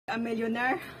a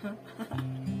millionaire.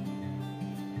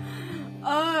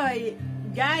 Oy,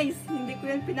 guys, hindi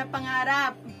ko yan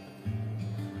pinapangarap.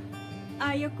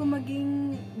 Ayaw ko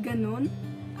maging ganun.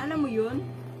 Alam mo yun?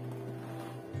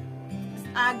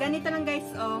 Ganito lang guys,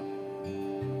 oh.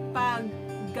 Pag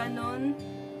ganun,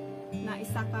 na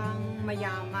isa kang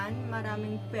mayaman,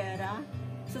 maraming pera,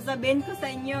 sasabihin ko sa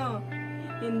inyo,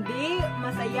 hindi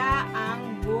masaya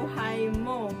ang buhay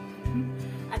mo.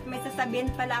 At may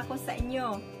sasabihin pala ako sa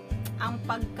inyo, ang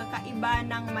pagkakaiba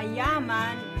ng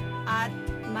mayaman at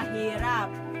mahirap.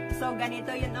 So,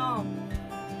 ganito yun, oh.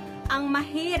 Ang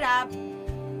mahirap,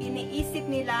 iniisip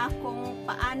nila kung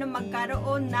paano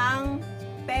magkaroon ng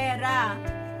pera.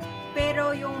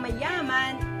 Pero yung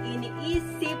mayaman,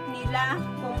 iniisip nila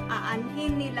kung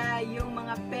aanhin nila yung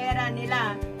mga pera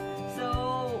nila. So,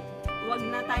 wag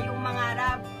na tayong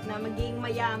mangarap na maging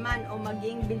mayaman o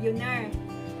maging billionaire.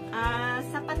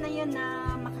 Sapat na yun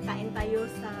na makakain tayo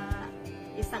sa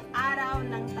isang araw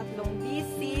ng 3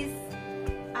 bisis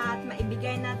at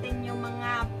maibigay natin yung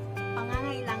mga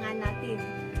pangangailangan natin.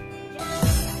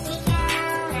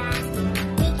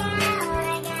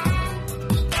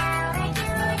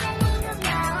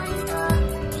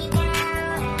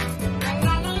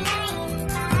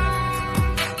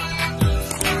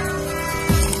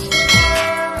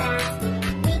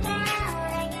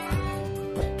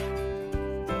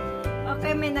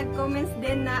 Okay, may nag-comments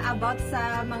din na about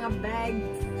sa mga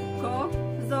bags ko.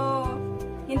 So,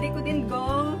 hindi ko din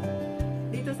goal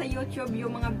dito sa YouTube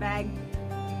yung mga bag.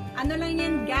 Ano lang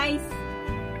yan guys,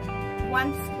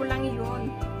 once ko lang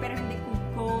yun, pero hindi ko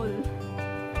goal.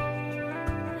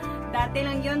 Dati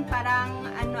lang yun, parang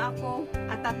ano ako,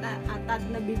 atat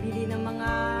na bibili ng mga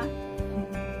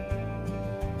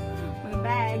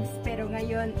bags, pero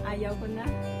ngayon ayaw ko na.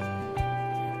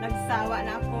 Nagsawa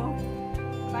na ako.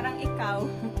 Parang ikaw,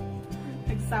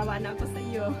 nagsawa na ako sa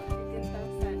iyo.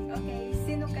 10,000. Okay,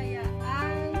 sino kaya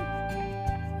ang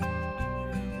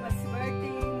mas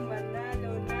worthing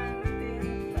manalo ng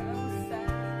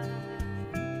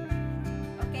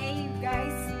 10,000? Okay,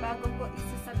 guys, bago ko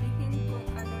isasabihin kung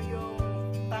ano yung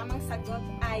tamang sagot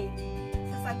ay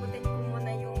sasagutin ko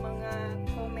muna yung mga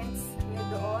comments niyo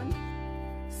doon.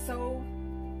 So,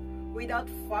 without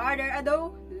further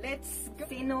ado, let's go!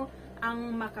 Sino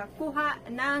ang makakuha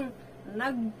ng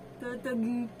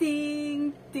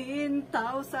nagtutugting 10,000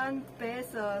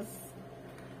 pesos?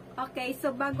 Okay,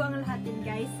 so bago ang lahat din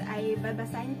guys, ay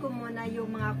babasahin ko muna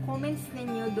yung mga comments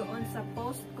ninyo doon sa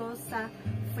post ko sa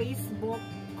Facebook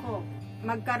ko.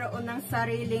 Magkaroon ng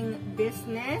sariling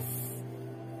business?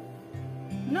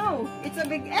 No, it's a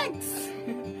big X!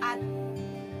 At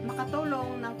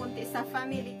makatulong ng kunti sa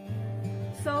family.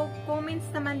 So, comments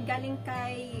naman galing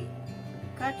kay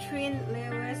Catherine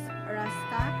Lewis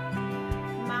Rasta,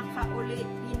 makauli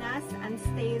Pinas and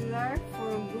stay there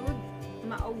for good.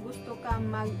 Gusto ka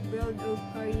mag-build a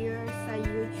career sa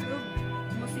YouTube.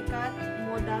 Musikat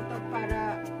mo dato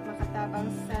para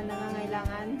makatabang sa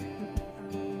nangangailangan.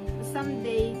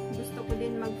 Someday, gusto ko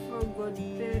din mag-for good,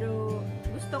 pero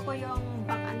gusto ko yung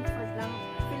back and forth lang.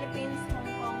 Philippines,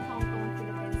 Hong Kong,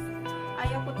 Philippines.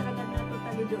 Ayaw ko talaga na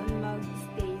totally doon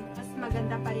mag-stay. Mas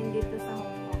maganda pa rin dito sa Hong Kong.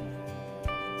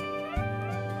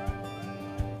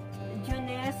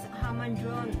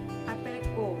 Hamandron, apel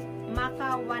ko,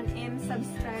 maka 1M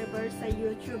subscriber sa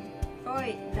YouTube.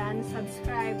 Oy, dan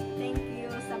subscribe. Thank you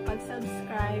sa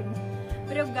pag-subscribe.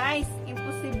 Pero guys,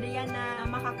 imposible yan na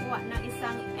makakuha ng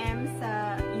isang M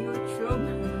sa YouTube.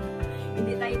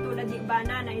 Hindi tayo tulad ni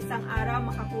Bana na isang araw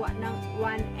makakuha ng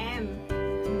 1M.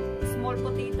 Small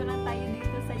potato lang tayo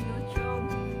dito sa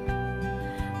YouTube.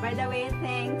 By the way,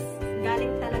 thanks.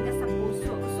 Galing talaga sa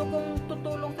puso. So kung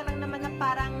tutulong ka lang naman na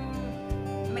parang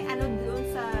may ano doon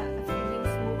sa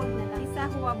feelings mo, wag na lang. Isa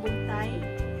Huwabugtay,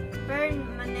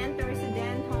 permanent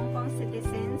resident, Hong Kong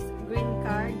citizens, green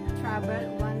card,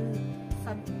 travel,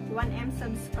 1M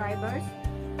subscribers,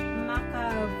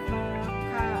 maka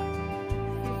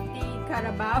 50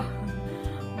 Carabao,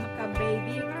 maka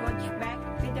baby, coach back,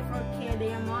 24K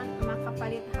diamond,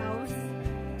 makapalit house,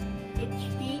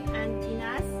 HP and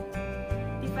Pinas,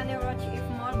 Tiffany Roach if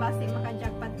more, basi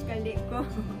maka-jackpot kali ko.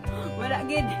 Wala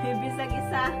gid, bisag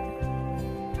isa.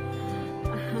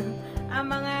 Ang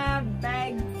mga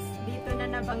bags dito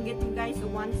na nabanggit mo guys,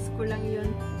 once ko lang yun.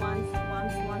 Once,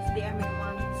 di amin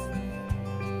once.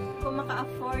 Kung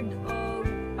maka-afford o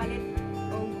palit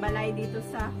o balay dito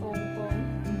sa Hong Kong,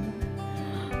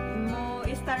 mo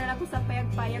istar na ako sa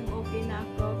payag-payag, okay na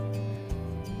ako.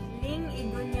 Ling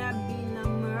Igonya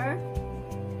Binamer,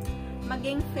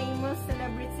 maging famous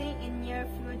celebrity in near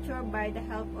future by the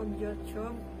help of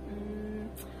YouTube.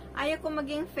 Ayaw ko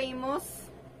maging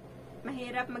famous.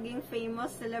 mahirap maging famous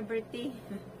celebrity.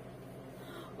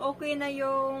 Okay na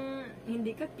yung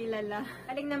hindi ka kilala.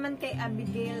 Galing naman kay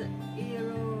Abigail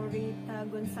Irorita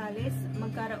Gonzalez,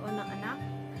 magkaroon ng anak.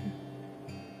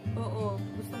 Oo,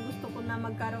 gustong-gusto ko na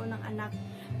magkaroon ng anak.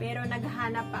 Pero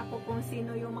naghahanap pa ako kung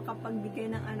sino yung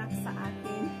makapagbigay ng anak sa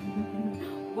akin.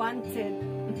 Wanted.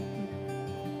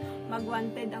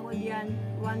 Mag-wanted ako diyan.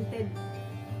 Wanted.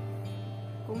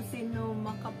 Kung sino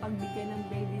makapagbigay ng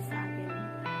baby sa akin.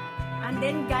 And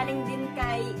then, galing din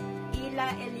kay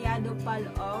Ila Eliado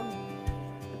Palog,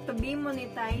 to be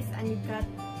monetized and you got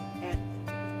it.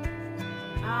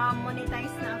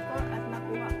 Monetize na ako at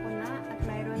nakuha ko na at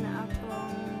mayroon na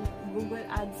akong Google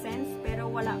AdSense pero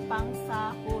wala pang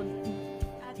sahod.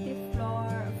 Ate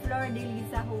Flor de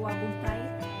Liza Huwabugtay,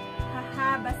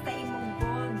 haha, basta imong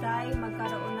goal day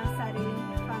magkaroon ng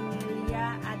sariling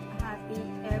pamilya at happy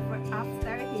ever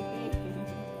after.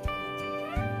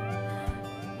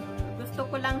 Gusto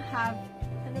ko lang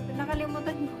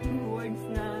nakalimutan ko yung words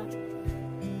na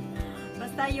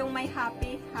basta yung may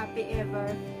happy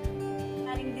ever.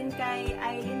 Naring din kay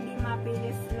Eileen Di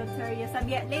Mapilis Loteria.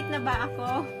 Sabi, late na ba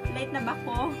ako?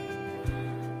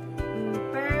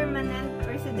 Permanent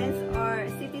residence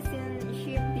or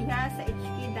citizenship diha sa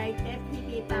HK Daitet,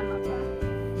 tama ba?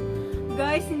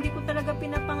 Guys, hindi ko talaga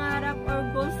pinapangarap or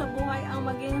goal sa buhay ang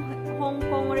maging Hong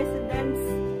Kong residence.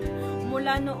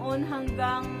 Mula noon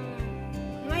hanggang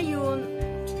ngayon,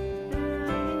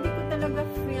 hindi ko talaga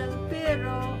feel,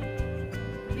 pero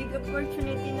big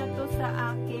opportunity na to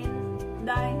sa akin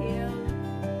dahil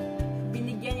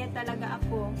binigyan niya talaga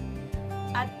ako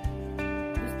at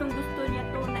gustong-gusto niya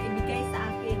to na ibigay sa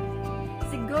akin.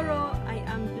 Siguro I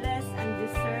am blessed and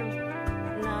deserve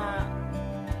na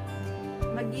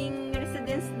maging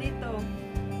residence dito.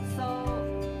 So,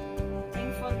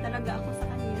 thankful talaga ako sa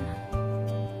kanya.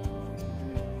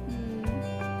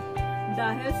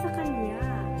 Dahil sa kanya,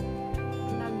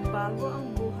 nagbago ang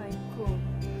buhay ko.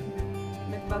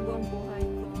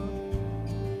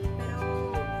 Pero,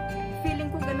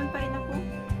 feeling ko ganun pa rin ako.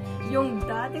 Yung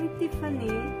dating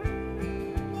Tiffany,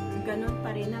 ganun pa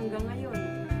rin hanggang ngayon.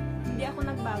 Hindi ako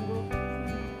nagbago.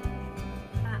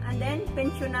 And then,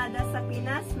 pensyonada sa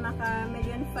Pinas,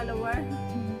 maka-million follower.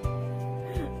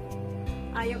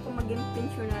 Ayaw ko maging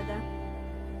pensyonada.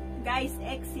 Guys,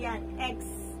 X yan, X.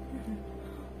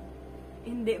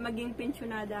 Hindi maging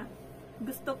pensyonada.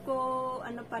 Gusto ko,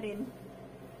 ano pa rin,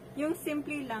 yung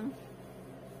simple lang.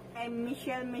 Kay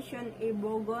Michelle Mission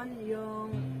Ibogon,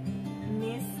 yung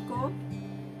niece ko.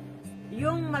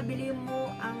 Yung mabili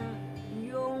mo ang,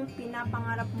 yung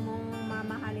pinapangarap mong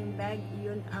mamahaling bag,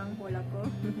 yun ang hula ko.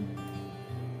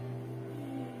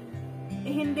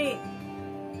 Hindi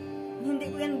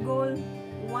ko yan goal.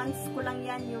 Once ko lang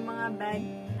yan, yung mga bag.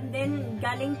 And then,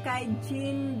 galing kay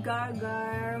Jean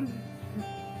Gargar.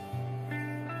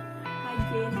 Hi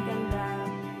Jean, ganda.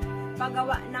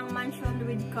 Pagawa ng mansion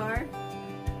with car.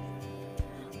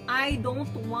 I don't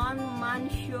want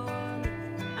mansion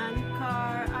and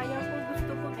car. Ayaw ko,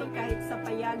 gusto ko to kahit sa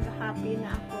payag, happy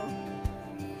na ako.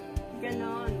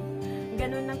 Ganon.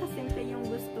 Ganon lang kasimple yung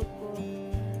gusto ko.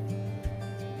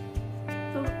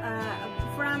 So,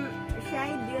 from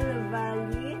Shaidil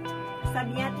Valley,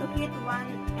 sabi niya to hit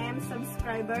 1M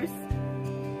subscribers.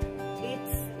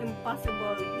 It's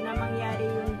impossible na mangyari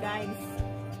yun, guys.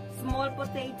 Small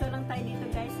potato lang tayo dito,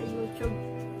 guys, sa YouTube.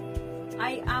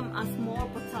 I am a small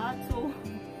potato.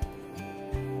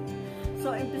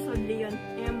 So, imposible yun.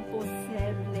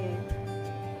 Imposible.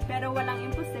 Pero walang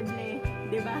imposible.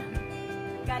 Diba?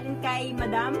 Galing kay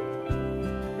Madam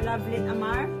Lovelyn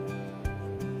Amar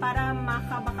para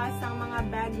makabakas ang mga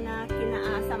bag na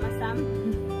kinaasam-asam.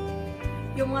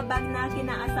 Yung mga bag na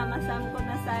kinaasam-asam ko,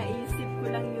 nasa isip ko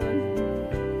lang yun.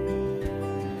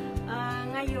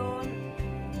 Ngayon,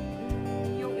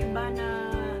 yung iba na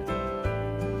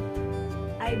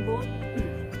I bought,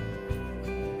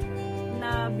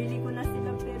 nabili ko na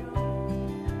sila pero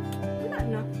wala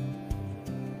na.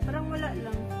 Parang wala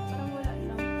lang.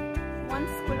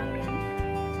 Once ko lang yan.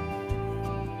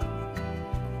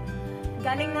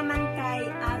 Galing naman kay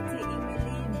Ate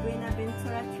Emily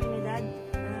Buenaventura Trinidad,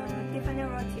 Tiffany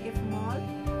Roche F. Mall,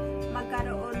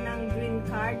 magkaroon ng green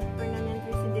card, permanent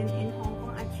resident in Hong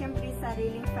Kong, at syempre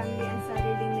sariling family and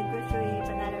sariling negosyo,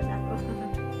 panaral ako.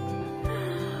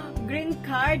 Green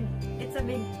card, it's a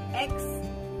big X.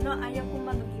 No, ayaw ko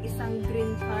mag-isang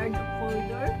green card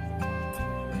holder.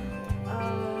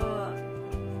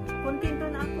 Kontento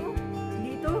na ako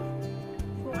dito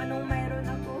kung anong mayroon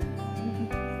ako.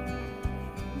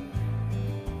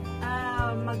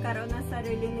 Magkaroon ng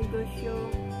sariling negosyo.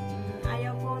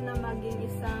 Ayaw ko na maging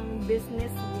isang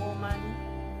businesswoman.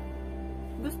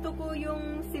 Gusto ko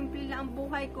yung simple lang ang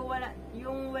buhay ko, wala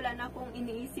na akong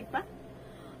iniisip pa.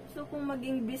 Gusto kong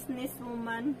maging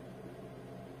businesswoman.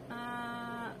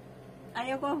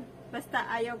 Ayaw ko. Basta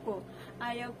ayaw ko.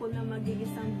 Ayaw ko na maging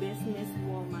isang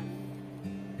businesswoman.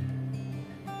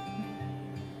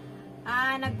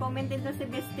 Nag-comment din to si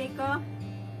bestie ko.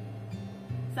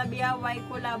 Sabi why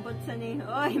ko labot sa ni.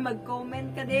 Oy,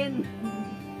 mag-comment ka din.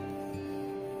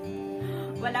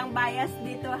 Walang bias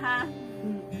dito ha.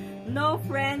 No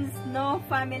friends, no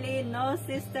family, no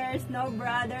sisters, no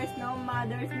brothers, no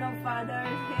mothers, no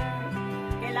fathers here.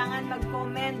 Kailangan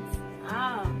mag-comment.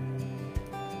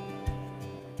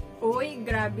 Uy,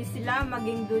 grabe sila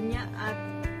maging dunya at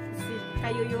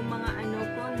kayo yung mga ano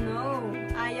ko. No.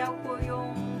 Ayaw ko yung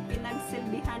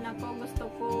pinagsilbihan ako. Gusto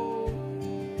ko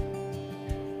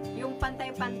yung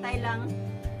pantay-pantay lang.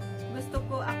 Gusto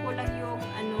ko ako lang yung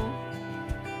ano,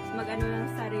 mag-ano lang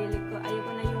sarili ko. Ayaw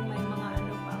ko na yung may mga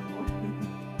ano pa ako.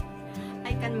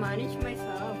 I can manage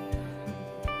myself.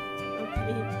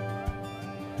 Okay.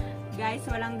 Guys,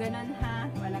 walang ganon ha.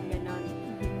 Walang ganon.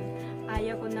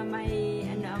 Ayaw ko na may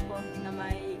ano ako, na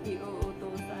may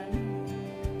iuutusan.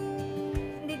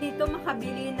 Hindi dito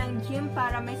makabili ng gym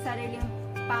para may sariling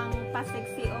pang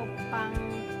pa-sexy o pang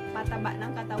pataba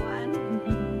ng katawan.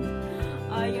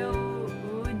 Ayaw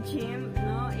gym,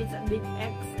 no? It's a big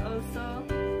X also.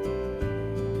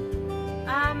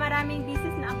 Maraming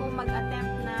beses na ako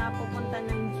mag-attempt na pupunta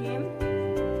ng gym.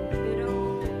 Pero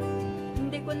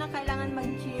hindi ko na kailangan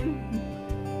mag-gym.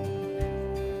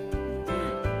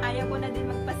 Ayaw ko na din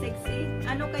magpa-sexy.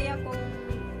 Ano kaya kung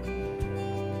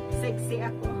sexy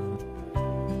ako?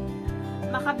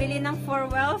 Makabili ng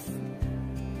 4 wells?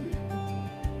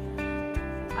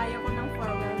 Ayaw ko ng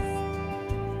 4 wells.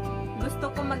 Gusto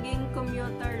ko maging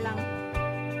commuter lang.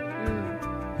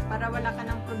 Para wala ka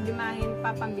ng problemahin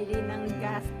pa pambili ng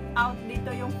gas. Out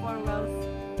dito yung 4 wells.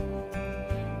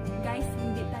 Guys,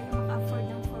 hindi tayo maka-afford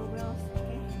ng 4 wells.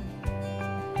 Okay?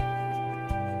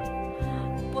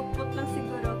 Put-put lang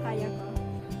siguro kaya ko.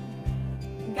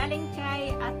 Galing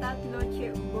kay Atat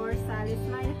Lochi Borsalis.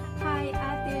 Hi,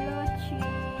 Ate Lochi.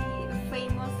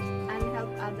 Famous and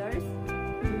help others.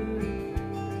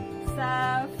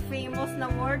 Sa famous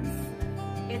na words,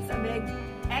 it's a big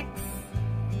X.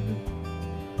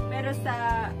 Pero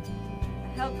sa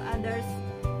help others,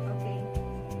 okay.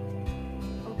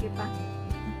 Okay pa.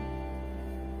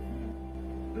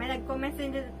 May nag-comment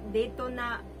dito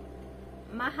na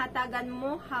mahatagan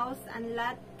mo house and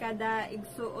lot kada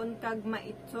igsuon kag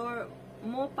maitsor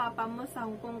mo papa mo sa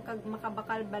Hong Kong kag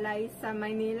makabakal balay sa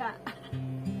Maynila.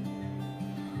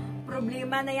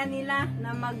 Problema na yan nila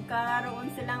na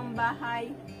magkaroon silang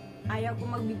bahay. Ayaw ko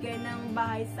magbigay ng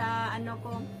bahay sa ano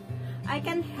ko. I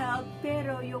can help,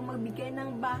 pero yung magbigay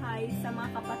ng bahay sa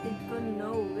mga kapatid ko,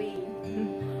 no way.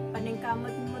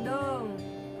 Paningkamot mo dong.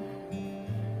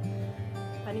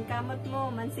 Paningkamot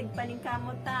mo, mansig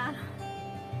paningkamot ta.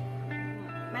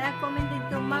 May nag-comment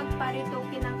dito,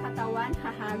 magparitoki ng katawan.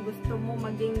 Haha, gusto mo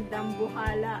maging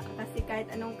dambuhala. Kasi kahit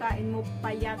anong kain mo,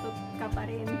 payatot ka pa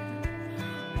rin.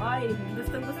 Oy,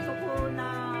 gusto ko na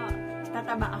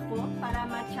tataba ako para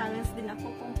ma-challenge din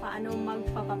ako kung paano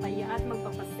magpapapaya at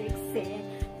magpapasexy.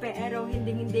 Pero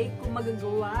hindi ko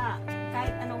magagawa.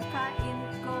 Kahit anong kain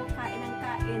ko, kain ang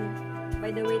kain.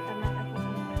 By the way, tamad ako.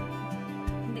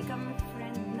 Hindi ka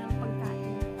friend ng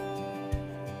pagkain.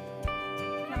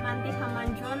 Kamandi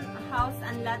Hamanjon, house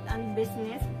and lot and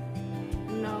business.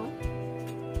 No.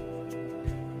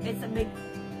 It's a big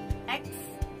X.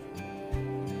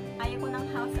 Ayaw ko ng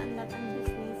house and lot and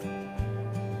business.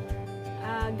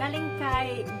 Galing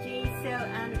kay Jaisel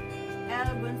and L.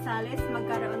 Gonzales,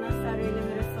 magkaroon ng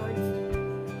sariling resorts.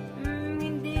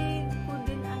 Hindi ko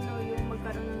din yung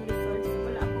magkaroon ng resorts.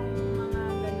 Wala akong mga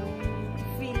ganong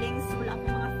feelings. Wala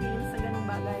akong mga feelings sa ganong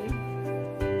bagay.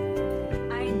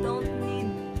 I don't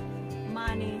need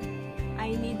money.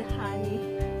 I need honey.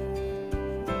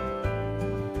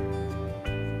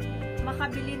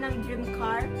 Makabili ng dream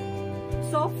car.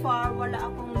 So far, wala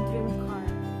akong dream car.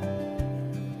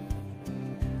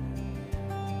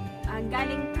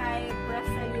 Galing kay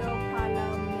Brasilio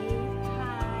Palame.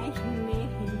 Hi, May.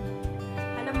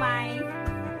 Hello, May.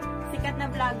 Sikat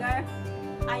na vlogger.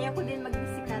 Ayaw ko din maging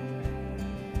sikat.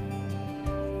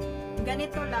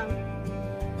 Ganito lang.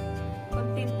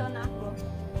 Kontento na ako.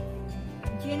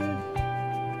 Jean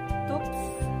Toops.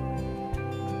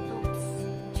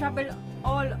 Travel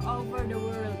all over the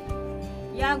world.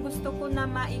 Yeah, gusto ko na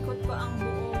maikot ko ang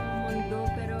buong mundo,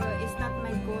 pero it's not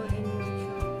my goal in future.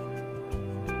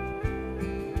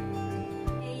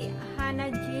 Hannah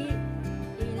G.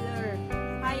 Taylor.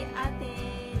 Hi ate,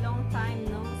 long time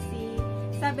no see.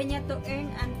 Sabi niya to earn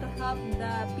and to help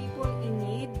the people in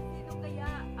need. Sino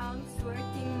kaya ang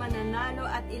swerteng mananalo?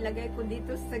 At ilagay ko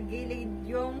dito sa gilid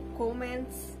yung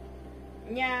comments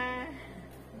niya.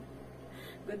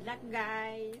 Good luck,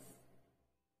 guys!